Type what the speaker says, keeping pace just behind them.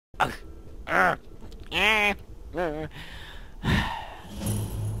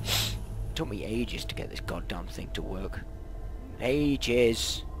Took me ages to get this goddamn thing to work.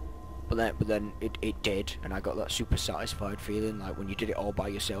 Ages. But then it did, and I got that super satisfied feeling, like when you did it all by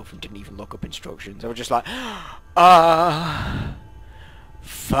yourself and didn't even look up instructions. I was just like,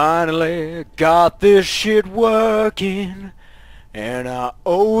 finally got this shit working, and I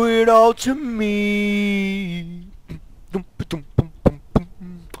owe it all to me.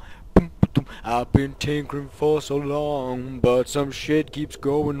 I've been tinkering for so long, but some shit keeps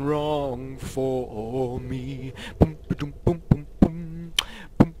going wrong for me.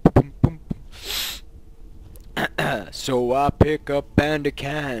 So I pick up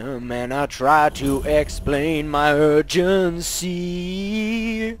Bandicam and I try to explain my urgency.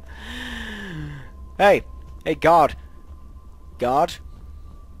 Hey, God. God?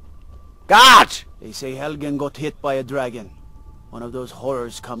 They say Helgen got hit by a dragon. One of those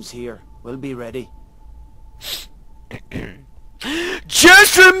horrors comes here. We'll be ready.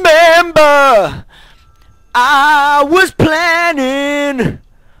 Just remember, I was planning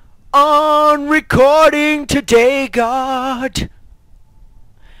on recording today, God,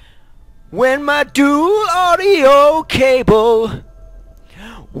 when my dual audio cable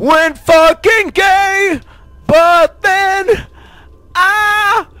went fucking gay, but then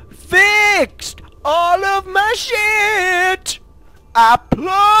I fixed all of my shit. I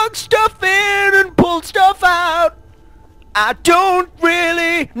plugged stuff in and pulled stuff out. I don't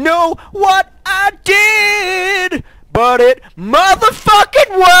really know what I did, but it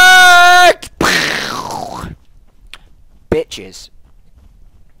motherfucking worked! Bitches.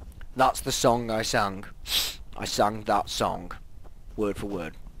 That's the song I sang. I sang that song. Word for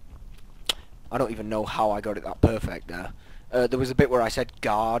word. I don't even know how I got it that perfect there. There was a bit where I said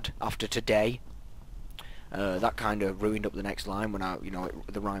guard after today. That kind of ruined up the next line when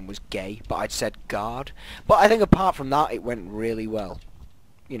the rhyme was gay, but I'd said guard. But I think apart from that, it went really well.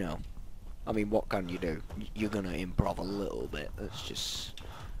 You know. I mean, what can you do? You're gonna improv a little bit.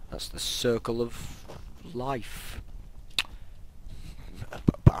 That's the circle of life.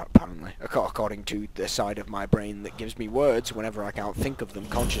 Apparently, according to the side of my brain that gives me words whenever I can't think of them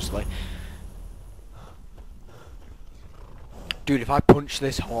consciously. Dude, if I punch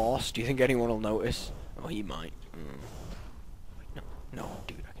this horse, do you think anyone will notice? Oh, he might. No,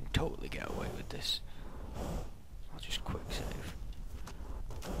 dude, I can totally get away with this. I'll just quick save.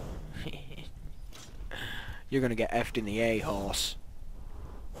 You're gonna get effed in the A, horse.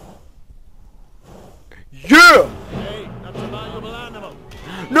 Yeah! Hey, that's a valuable animal.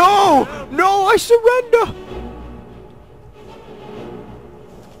 No! No, I surrender!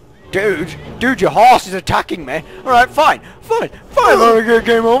 Dude, your horse is attacking me. Alright, fine.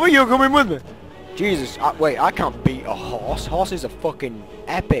 Game over, you're coming with me. Jesus, wait, I can't beat a horse. Horses are fucking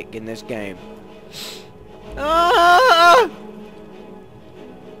epic in this game. Ah!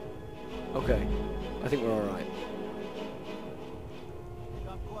 Okay, I think we're alright.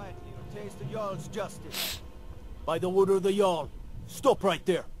 Come quietly or taste the Jarl's justice. By the order of the Jarl. Stop right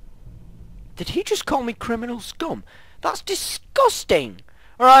there. Did he just call me criminal scum? That's disgusting.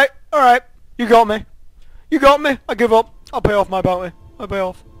 Alright, you got me. I give up. I'll pay off my bounty. I pay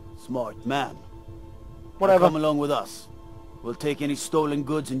off. Smart man. Whatever. Come along with us. We'll take any stolen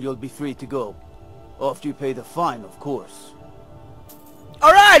goods and you'll be free to go. After you pay the fine, of course.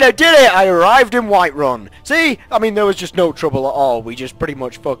 Alright, I did it! I arrived in Whiterun. See? I mean, there was just no trouble at all. We just pretty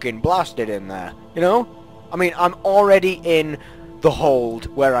much fucking blasted in there. You know? I mean, I'm already in the hold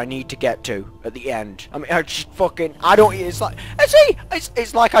where I need to get to at the end. I mean, it's like, see?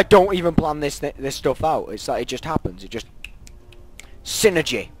 It's like I don't even plan this stuff out. It's like it just happens. It just...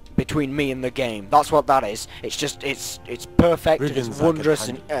 synergy between me and the game. That's what that is. It's just, it's perfect, and it's wondrous,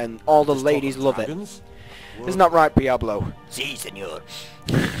 and all the ladies love it. Isn't that right, Diablo? Si, senor.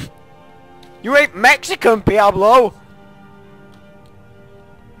 You ain't Mexican, Diablo!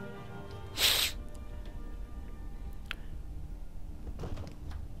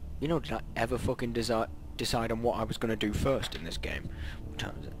 You know, did I ever fucking decide on what I was going to do first in this game? What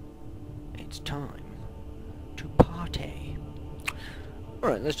time is it? It's time to party.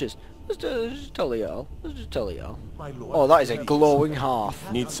 Alright, let's just tell the Jarl. Let's just tell the Jarl. Oh, that is a glowing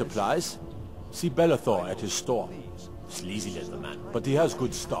hearth. Need supplies? See Bellathor at his store. Sleazy little man, but he has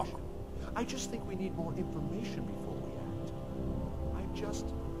good stock. I just think we need more information before we act.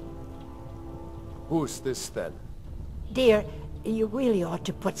 Who's this then? Dear, you really ought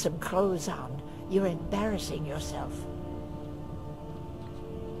to put some clothes on. You're embarrassing yourself.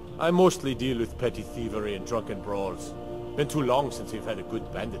 I mostly deal with petty thievery and drunken brawls. Been too long since we've had a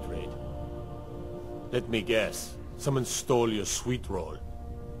good bandit raid. Let me guess. Someone stole your sweet roll.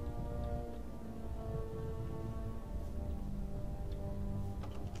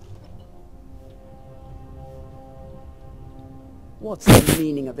 What's the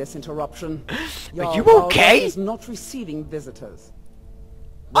meaning of this interruption? Are you Jarl okay? is not receiving visitors.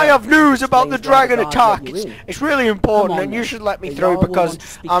 I have news about the explains why dragon the guard attack. let you in. It's really important, Come on, and you then. should let me The through Jarl will because want to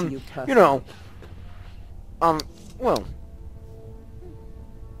speak to you you know, well.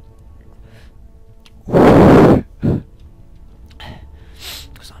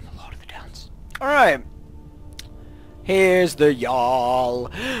 Because I'm the Lord of the Dance. Alright. Here's the Jarl.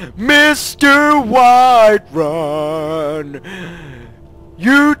 Mr. Whiterun.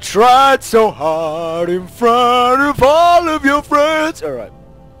 You tried so hard in front of all of your friends. Alright.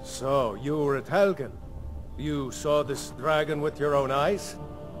 So, you were at Helgen. You saw this dragon with your own eyes?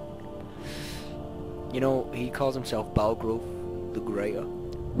 You know, he calls himself Balgrove the Greater.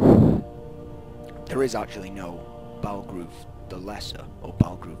 There is actually no Balgrove the Lesser, or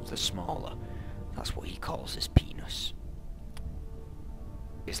Balgrove the Smaller. That's what he calls his penis.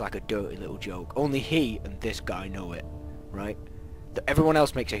 It's like a dirty little joke. Only he and this guy know it, right? Everyone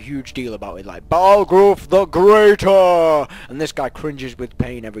else makes a huge deal about it, like, Balgrove the Greater! And this guy cringes with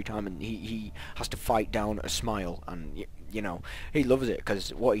pain every time, and he has to fight down a smile, and, you know, he loves it,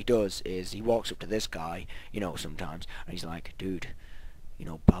 because what he does is, he walks up to this guy, you know, sometimes, and he's like, dude, you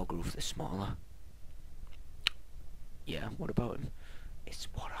know Balgrove the Smaller? Yeah, what about him? It's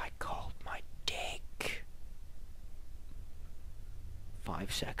what I called my dick.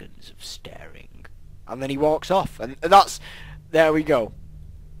 5 seconds of staring. And then he walks off, and that's... There we go.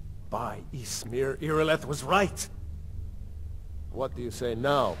 By Ysmir, Irileth was right. What do you say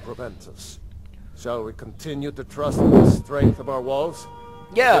now, Proventus? Shall we continue to trust in the strength of our walls?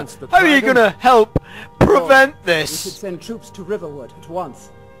 Yeah, Against the how are you dragon? gonna help prevent We should this? send troops to Riverwood at once.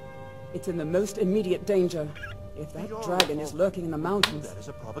 It's in the most immediate danger. If that dragon is lurking in the mountains... That is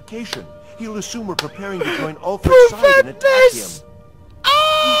a provocation. He'll assume we're preparing to join Ulfric's side and Prevent attack this! him.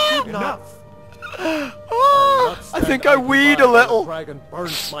 Ah! Enough! Ah! I think I weed a little. The dragon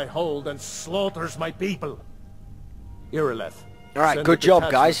burns my hold and slaughters my people. Irileth. Alright, send good a job,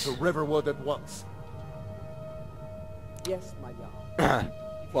 detachment guys. To Riverwood at once. Yes, my Jarl.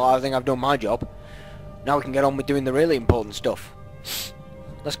 Well, I think I've done my job. Now we can get on with doing the really important stuff.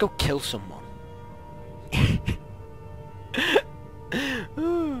 Let's go kill someone.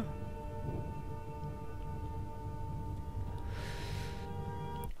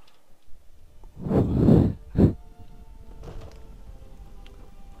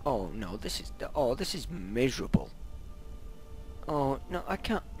 Oh no, this is miserable. Oh no, I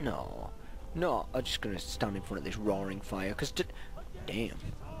can't. No, I'm just gonna stand in front of this roaring fire. Damn.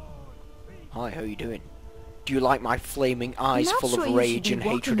 Hi, how you doing? Do you like my flaming eyes not full sure of you should rage be and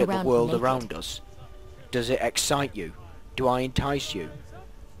walking hatred at the around world naked. around us? Does it excite you? Do I entice you?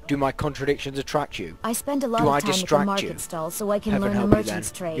 Do my contradictions attract you? I spend a lot Do of I time at the distract market you? stall so I can Heaven learn the help you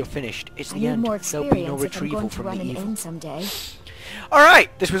merchant's then. trade. You're finished. It's I the need end. more There'll be no experience if I'm retrieval going to from run the an evil. inn someday.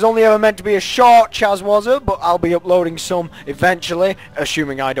 Alright, this was only ever meant to be a short Chazwazza, but I'll be uploading some eventually,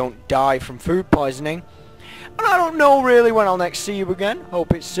 assuming I don't die from food poisoning. And I don't know really when I'll next see you again.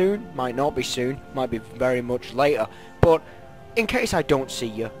 Hope it's soon. Might not be soon. Might be very much later. But in case I don't see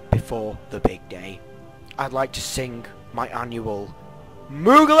you before the big day, I'd like to sing my annual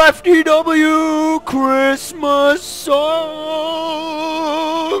Moogle FDW Christmas song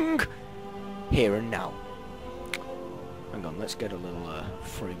here and now. Hang on, let's get a little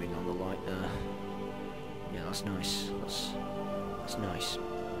framing on the light there. Yeah, that's nice. That's nice.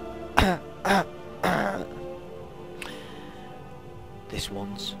 This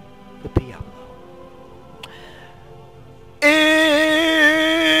one's the piano.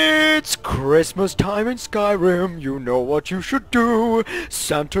 It's Christmas time in Skyrim, you know what you should do.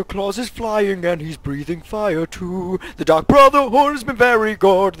 Santa Claus is flying and he's breathing fire too. The Dark Brotherhood has been very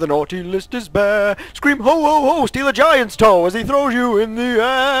good, the naughty list is bare. Scream ho ho ho, steal a giant's toe as he throws you in the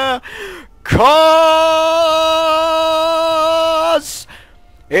air. 'Cause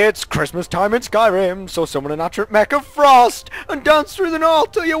it's Christmas time in Skyrim, so summon an Atrit mech of frost and dance through the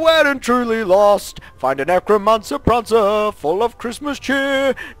north till you're well and truly lost. Find a necromancer prancer full of Christmas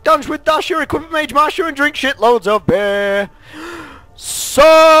cheer. Dance with Dasher, equip a mage masher, and drink shitloads of beer. So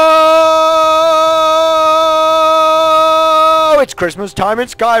it's Christmas time in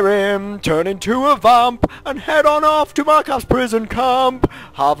Skyrim. Turn into a vamp and head on off to Markav's prison camp.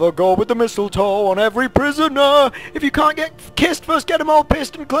 Have a go with the mistletoe on every prisoner. If you can't get kissed, first get them all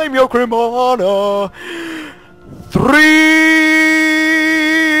pissed and claim your crim honor.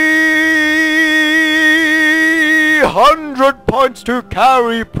 300 100 points to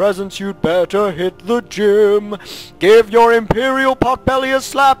carry presents, you'd better hit the gym. Give your imperial potbelly a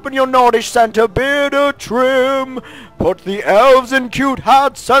slap and your Nordish Santa beard a trim. Put the elves in cute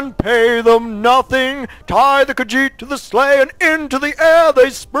hats and pay them nothing. Tie the Khajiit to the sleigh and into the air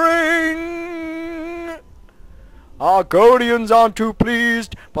they spring. Our guardians aren't too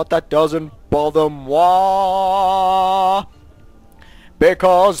pleased, but that doesn't bother moi,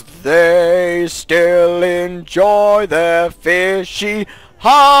 because they still enjoy their fishy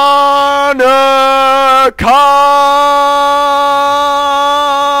Hanukkah.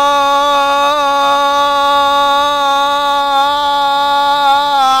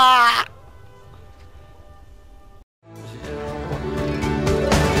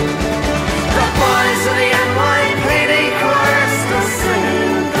 The boys of the NYPD chorus still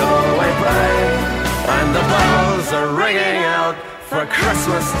singing Go Away Brave, and the bells are ringing out for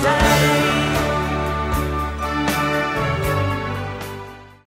Christmas Day.